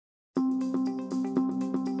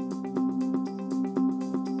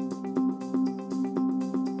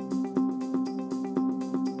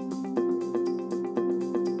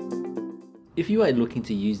If you are looking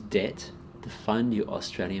to use debt to fund your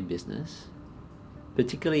Australian business,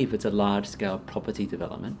 particularly if it's a large-scale property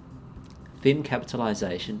development, thin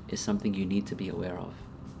capitalisation is something you need to be aware of.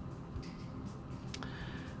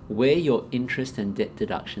 Where your interest and debt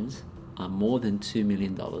deductions are more than $2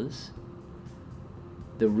 million,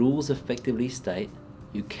 the rules effectively state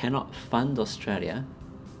you cannot fund Australia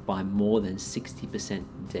by more than 60%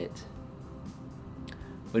 debt.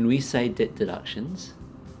 When we say debt deductions,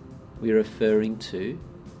 we're referring to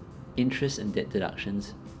interest and debt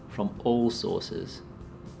deductions from all sources,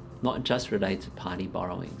 not just related to party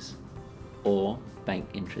borrowings or bank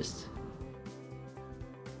interest.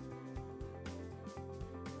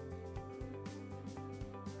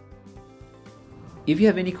 If you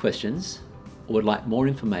have any questions or would like more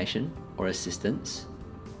information or assistance,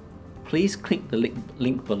 please click the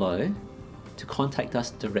link below to contact us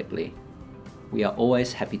directly. We are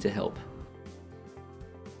always happy to help.